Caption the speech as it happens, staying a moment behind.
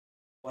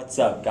What's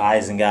up,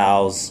 guys and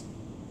gals?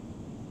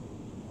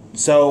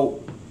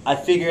 So I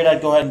figured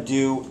I'd go ahead and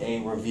do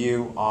a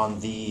review on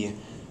the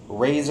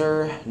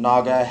Razer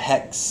Naga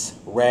Hex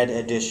Red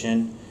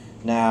Edition.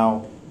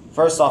 Now,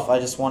 first off, I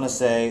just want to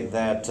say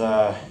that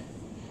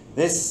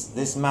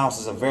this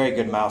mouse is a very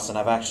good mouse, and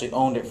I've actually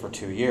owned it for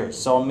 2 years.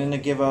 So I'm going to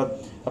give a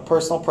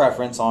personal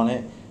preference on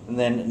it, and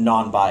then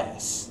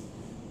non-bias.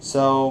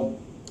 So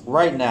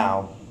right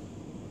now,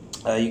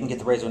 you can get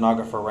the Razer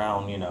Naga for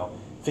around,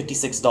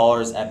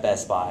 $56 at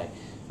Best Buy.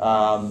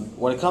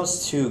 When it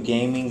comes to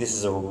gaming, this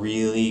is a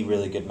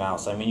really good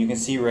mouse. I mean, you can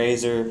see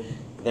Razer,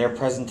 their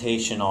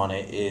presentation on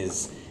it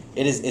it's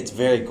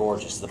very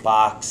gorgeous. The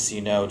box,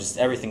 just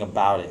everything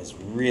about it is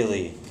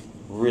really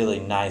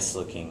nice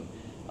looking.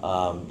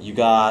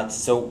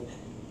 So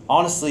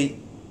honestly,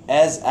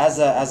 as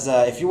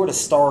a if you were to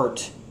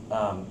start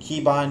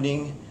key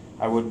binding,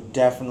 I would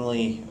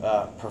definitely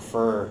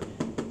prefer.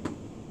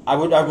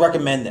 I'd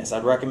recommend this.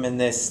 I'd recommend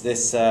this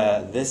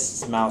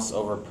mouse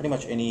over pretty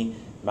much any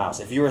mouse.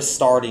 If you were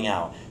starting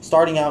out,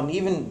 and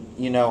even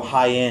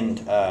high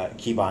end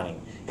key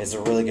binding is a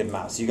really good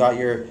mouse. You got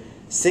your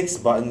 6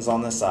 buttons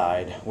on the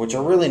side, which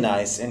are really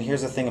nice. And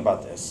here's the thing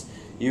about this: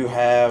 you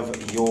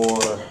have you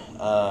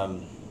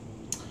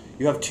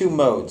have 2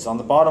 modes on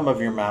the bottom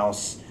of your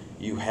mouse.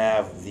 You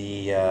have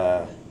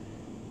the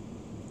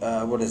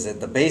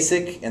the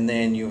basic, and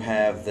then you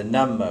have the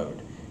numb mode.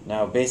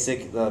 Now,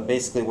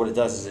 basically what it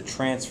does is it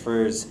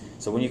transfers.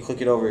 So when you click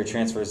it over, it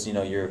transfers,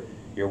 your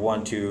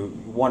 1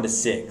 to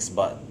 6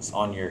 buttons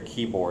on your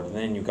keyboard, and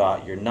then you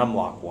got your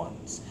numlock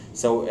ones.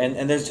 So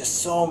and there's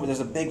just there's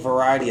a big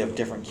variety of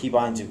different key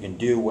binds you can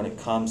do when it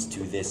comes to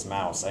this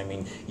mouse. I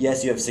mean,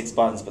 yes, you have 6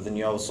 buttons, but then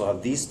you also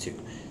have these 2,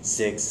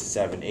 6,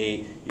 7,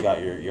 8. You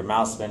got your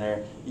mouse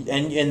spinner,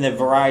 and in the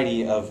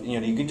variety of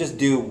you can just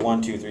do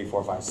 1, 2, 3,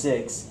 4, 5,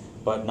 6.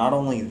 But not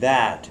only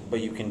that,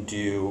 but you can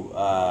do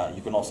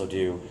you can also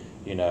do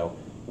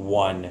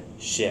 1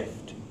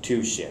 shift,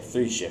 2 shift,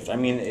 3 shift. I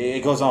mean,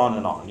 it goes on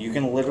and on. You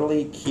can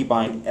literally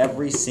keybind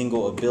every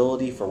single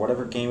ability for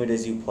whatever game it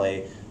is you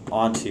play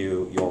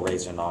onto your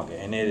Razer Naga,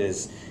 and it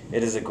is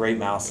a great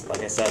mouse.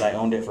 Like I said, I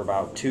owned it for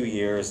about 2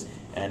 years,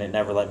 and it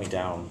never let me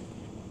down.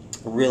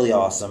 Really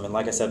awesome. And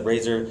like I said,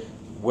 Razer,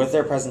 with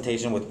their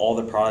presentation, with all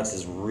the products,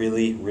 is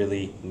really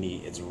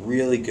neat. It's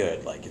really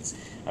good.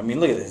 I mean,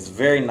 look at this. It's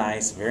very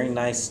nice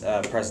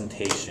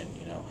presentation.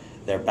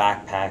 Their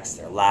backpacks,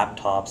 their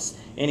laptops,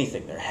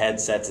 anything, their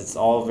headsets. It's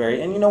all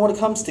very. And when it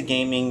comes to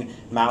gaming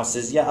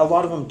mouses, yeah, a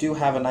lot of them do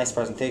have a nice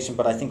presentation,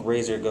 but I think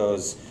Razer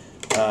goes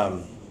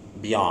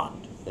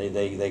beyond.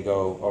 They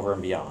go over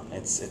and beyond.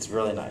 It's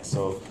really nice.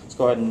 So let's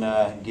go ahead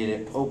and get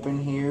it open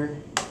here.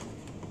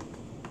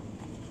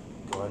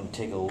 Go ahead and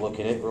take a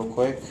look at it real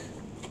quick.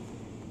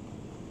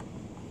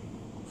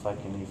 If I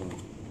can even,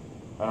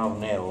 I don't have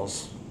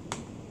nails.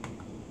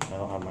 I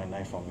don't have my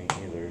knife on me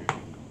either.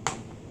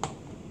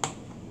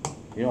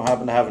 You don't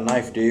happen to have a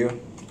knife, do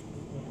you?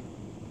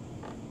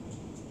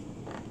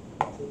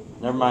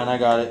 Never mind, I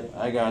got it.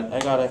 I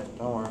got it.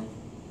 Don't worry.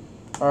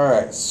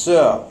 Alright,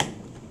 so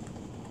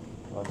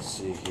let's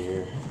see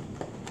here.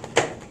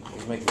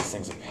 Let's make these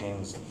things a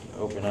pain to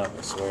open up,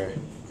 I swear.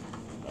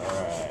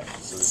 Alright,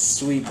 so the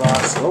sweet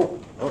box. Oh,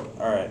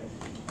 alright.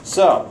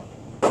 So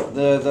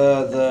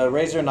the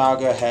Razer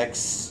Naga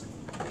Hex,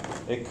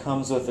 it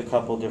comes with a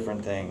couple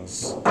different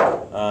things.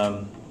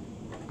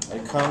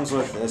 It comes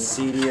with a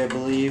CD, I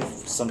believe,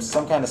 some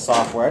kind of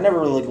software. I never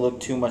really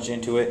looked too much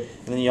into it.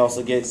 And then you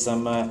also get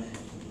some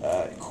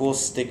cool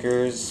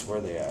stickers. Where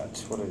are they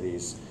at? What are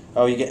these?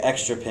 Oh, you get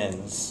extra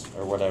pins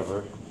or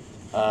whatever.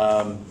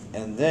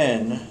 And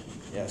then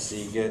so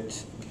you get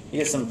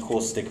some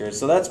cool stickers.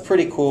 So that's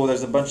pretty cool.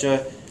 There's a bunch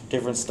of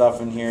different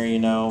stuff in here,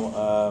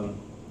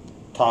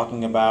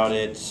 talking about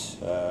it,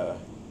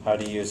 how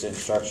to use it,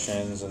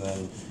 instructions, and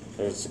then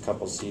there's a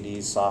couple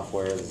CDs,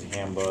 software, there's a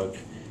handbook,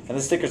 and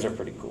the stickers are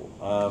pretty cool.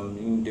 You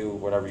can do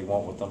whatever you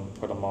want with them,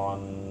 put them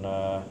on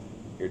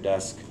your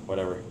desk,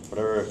 whatever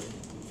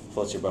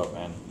floats your boat,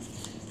 man.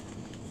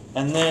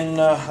 And then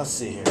let's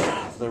see here,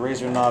 the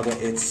Razer Naga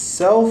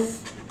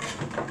itself.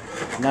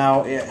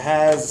 Now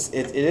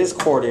it is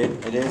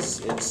corded,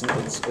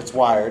 it's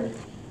wired.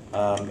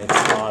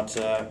 It's not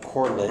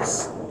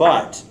cordless,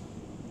 but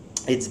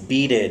it's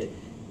beaded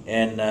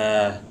in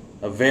a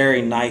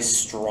very nice,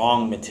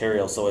 strong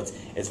material. So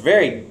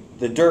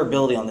the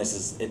durability on this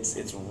is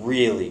it's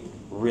really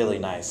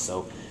nice.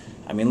 So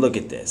I mean, look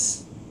at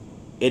this.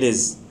 It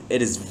is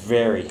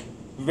very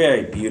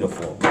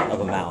beautiful of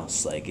a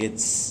mouse. Like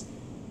it's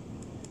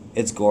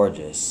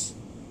gorgeous.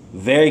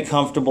 Very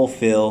comfortable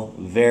feel.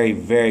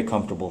 Very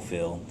comfortable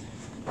feel.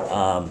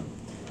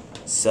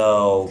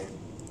 So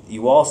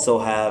you also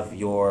have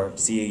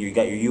you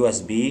got your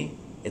USB.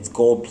 It's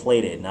gold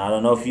plated. Now I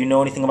don't know if you know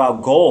anything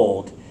about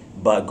gold,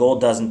 but gold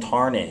doesn't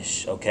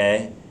tarnish,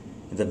 okay?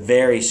 It's a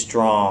very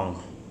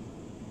strong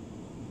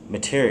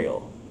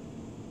material.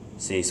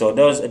 See, so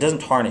it doesn't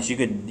tarnish. You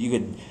could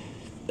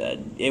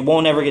it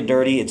won't ever get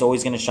dirty. It's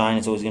always going to shine.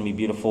 It's always going to be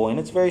beautiful, and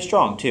it's very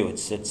strong too.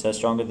 It's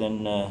stronger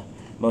than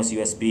most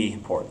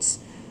USB ports.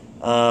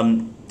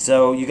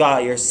 So you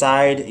got your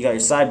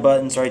side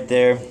buttons right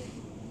there.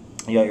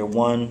 You got your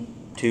 1,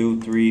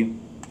 2, 3,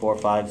 4,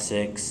 5,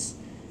 6.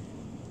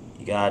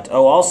 You got,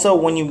 oh, also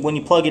when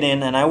you plug it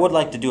in, and I would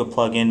like to do a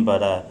plug-in,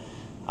 but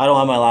I don't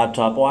have my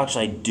laptop. Well,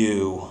 actually I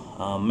do.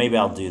 Maybe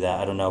I'll do that.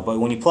 I don't know. But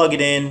when you plug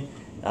it in,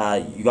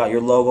 you got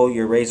your logo,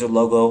 your Razer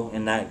logo,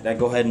 and that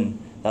go ahead and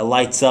that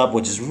lights up,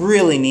 which is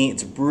really neat.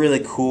 It's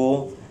really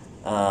cool.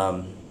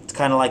 It's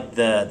kind of like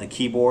the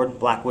keyboard,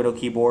 Black Widow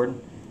keyboard.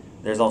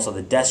 There's also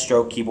the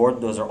Deathstroke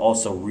keyboard. Those are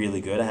also really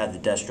good. I have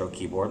the Deathstroke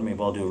keyboard.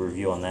 Maybe I'll do a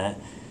review on that.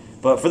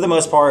 But for the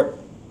most part,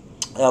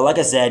 like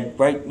I said,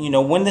 right,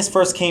 when this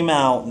first came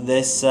out,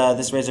 this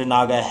Razer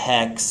Naga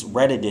Hex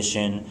Red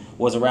Edition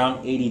was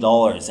around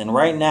 $80, and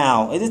right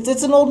now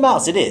it's an old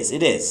mouse. It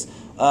is.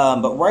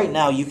 But right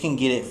now you can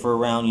get it for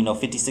around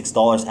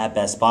 $56 at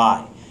Best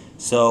Buy.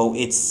 So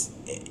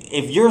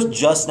if you're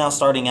just now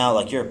starting out,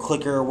 like you're a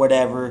clicker or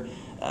whatever.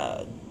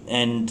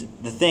 And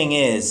the thing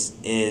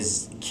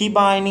is key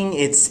binding,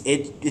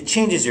 it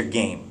changes your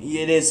game.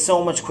 It is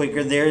so much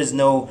quicker. There is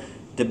no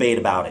debate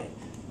about it.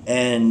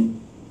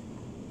 And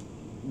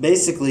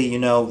basically,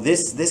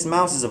 this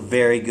mouse is a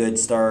very good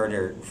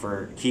starter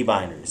for key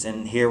binders.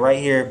 And right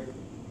here,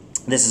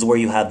 this is where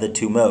you have the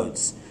 2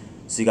 modes.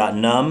 So you got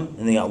num, and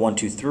then you got 1,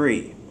 2,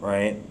 3,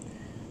 right?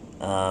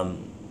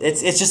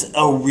 It's just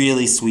a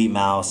really sweet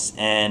mouse,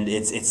 and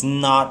it's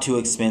not too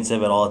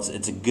expensive at all.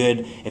 It's a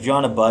good, if you're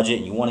on a budget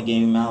and you want a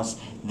gaming mouse,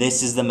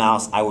 this is the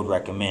mouse I would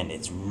recommend.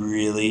 It's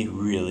really,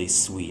 really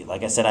sweet.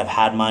 Like I said, I've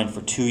had mine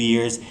for 2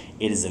 years.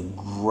 It is a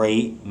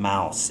great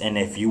mouse, and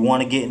if you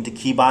want to get into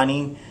key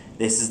binding,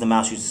 this is the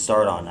mouse you should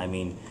start on. I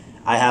mean,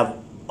 I have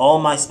all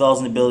my spells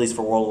and abilities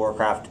for World of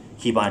Warcraft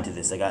keybind to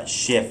this. I got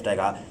shift, I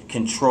got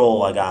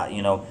control, I got,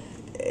 and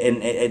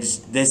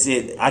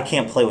I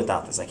can't play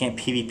without this. I can't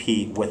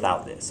PvP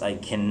without this. I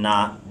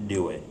cannot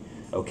do it.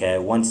 Okay,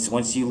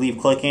 once you leave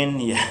clicking,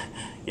 you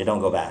don't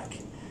go back.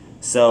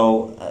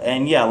 So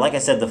and yeah, like I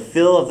said, the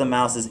feel of the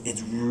mouse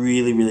it's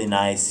really, really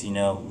nice.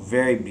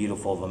 Very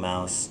beautiful of a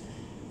mouse,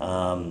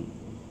 and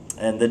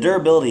the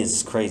durability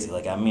is crazy.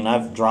 Like, I mean,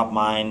 I've dropped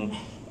mine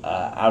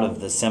out of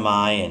the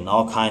semi and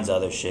all kinds of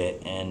other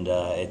shit, and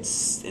I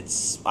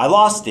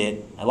lost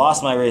it. I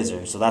lost my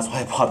Razer, so that's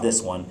why I bought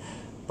this one.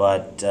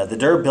 But the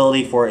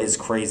durability for it is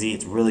crazy.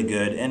 It's really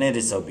good, and it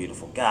is so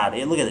beautiful. God,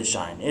 look at it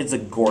shine. It's a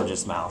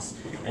gorgeous mouse.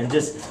 And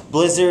just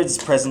Blizzard's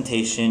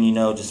presentation,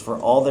 just for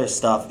all their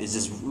stuff, is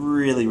just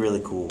really,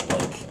 really cool.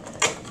 Like,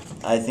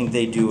 I think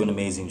they do an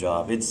amazing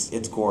job. It's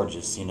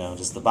gorgeous,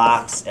 just the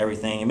box,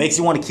 everything. It makes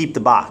you want to keep the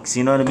box,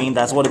 you know what I mean?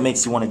 That's what it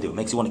makes you want to do. It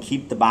makes you want to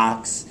keep the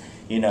box,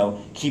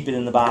 keep it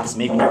in the box,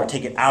 maybe never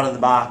take it out of the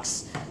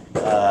box.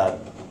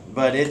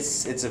 But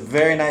it's a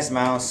very nice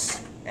mouse,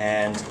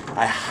 and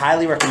I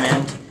highly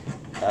recommend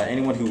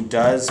anyone who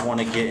does want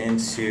to get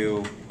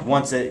into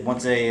wants a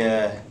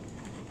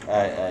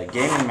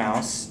gaming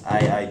mouse.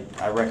 I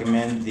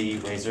recommend the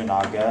Razer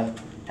Naga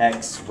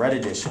Hex Red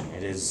Edition.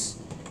 It is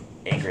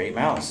a great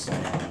mouse,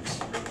 and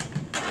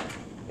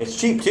it's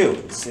cheap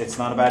too. It's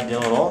not a bad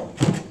deal at all.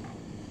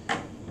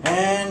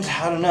 And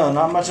I don't know,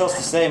 not much else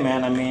to say,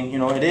 man. I mean,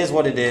 it is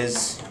what it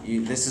is.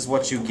 This is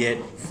what you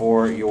get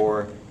for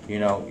your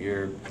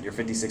your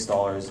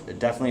 $56.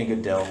 Definitely a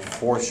good deal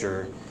for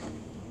sure.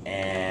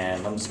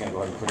 And I'm just gonna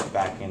go ahead and put it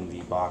back in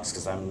the box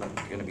because I'm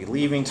gonna be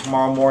leaving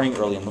tomorrow morning,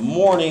 early in the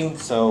morning,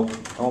 so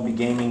I won't be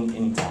gaming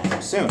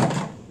anytime soon.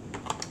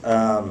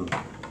 Or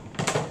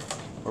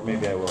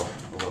maybe I will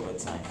a little bit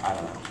tonight. I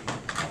don't know.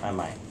 I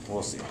might.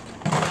 We'll see.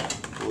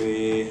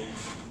 We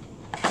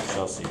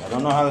shall see. I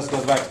don't know how this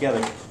goes back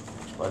together,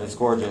 but it's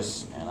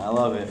gorgeous and I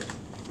love it.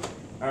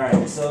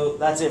 Alright, so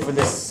that's it for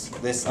this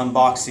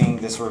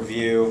unboxing, this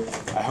review.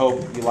 I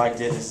hope you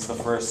liked it. This is the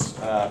first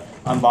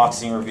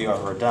unboxing review I've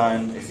ever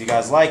done. If you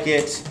guys like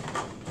it,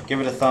 give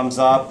it a thumbs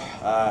up.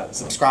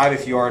 Subscribe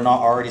if you are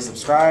not already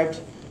subscribed.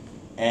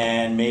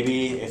 And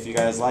maybe if you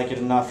guys like it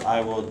enough,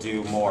 I will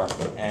do more.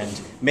 And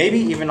maybe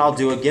even I'll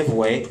do a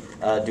giveaway,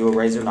 do a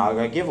Razer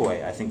Naga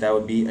giveaway. I think that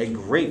would be a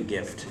great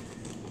gift.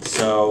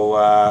 So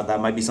that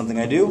might be something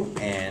I do.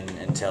 And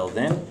until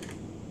then,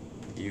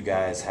 you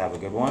guys have a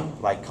good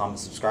one. Like, comment,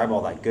 subscribe,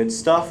 all that good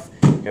stuff.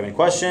 If you have any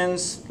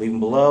questions, leave them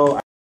below.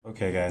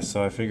 Okay guys,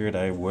 so I figured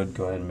I would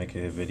go ahead and make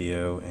a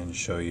video and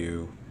show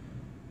you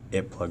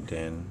it plugged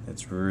in.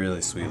 It's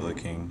really sweet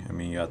looking. I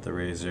mean, you got the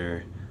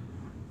Razer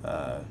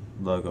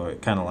logo.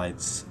 It kind of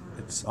lights.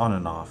 It's on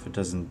and off. It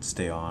doesn't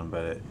stay on,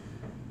 but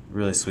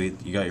really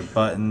sweet. You got your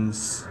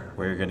buttons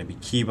where you're going to be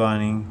key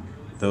binding.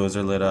 Those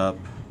are lit up,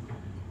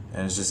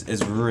 and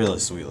it's really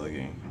sweet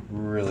looking.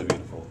 Really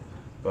beautiful.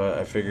 But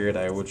I figured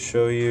I would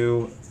show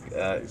you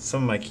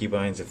some of my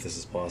keybinds if this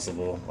is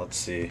possible. Let's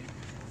see.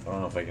 I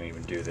don't know if I can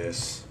even do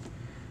this.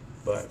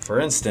 But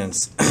for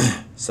instance,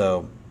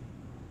 so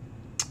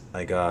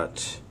I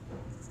got,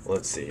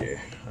 let's see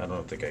here. I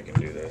don't think I can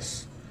do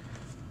this.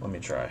 Let me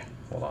try.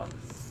 Hold on.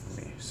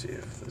 Let me see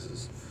if this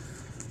is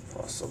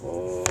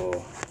possible.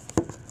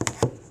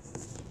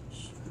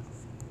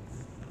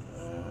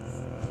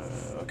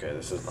 Okay,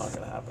 this is not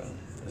going to happen.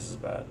 This is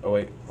bad. Oh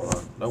wait, hold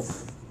on. Nope.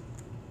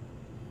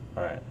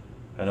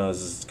 I know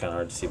this is kind of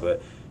hard to see,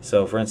 but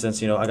so for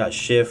instance, you know, I got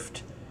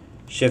shift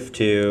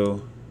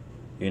 2,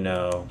 you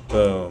know,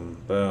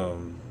 boom,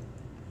 boom.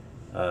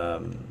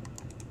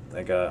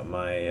 I got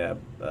my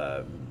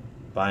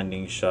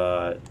binding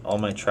shot. All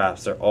my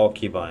traps are all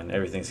keybind.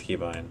 Everything's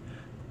keybind.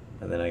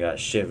 And then I got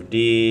shift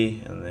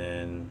D, and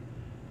then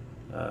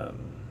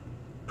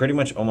pretty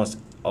much almost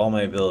all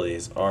my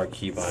abilities are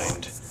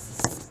keybind.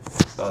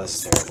 Oh,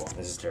 this is terrible.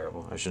 This is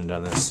terrible. I shouldn't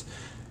have done this.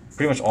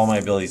 Pretty much all my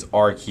abilities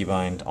are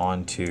keybind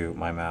onto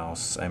my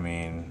mouse. I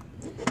mean,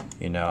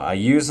 you know, I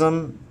use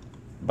them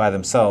by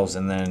themselves,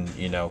 and then,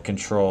 you know,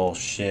 Control,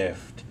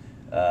 Shift,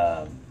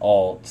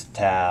 Alt,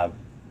 Tab,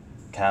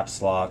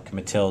 Caps Lock,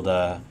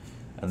 Matilda,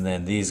 and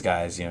then these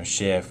guys, you know,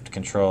 Shift,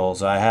 Control.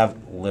 So I have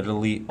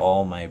literally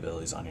all my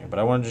abilities on here. But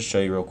I wanted to show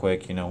you real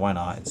quick, you know, why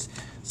not?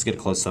 Let's get a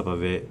close-up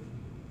of it.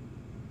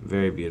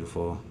 Very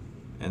beautiful.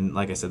 And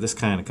like I said, this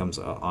kind of comes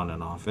on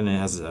and off, and it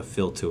has a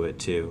feel to it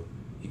too.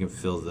 You can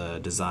feel the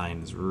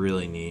design is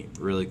really neat,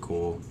 really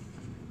cool,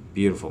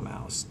 beautiful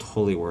mouse,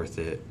 totally worth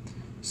it.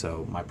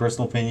 So my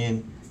personal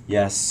opinion,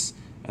 yes,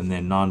 and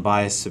then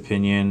non-biased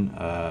opinion,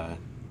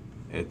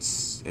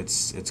 it's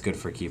good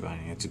for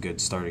keybinding. It's a good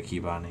starter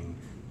keybinding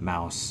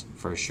mouse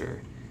for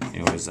sure.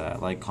 Anyways,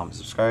 like, comment,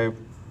 subscribe,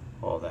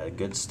 all that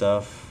good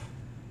stuff,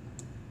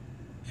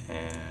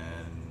 and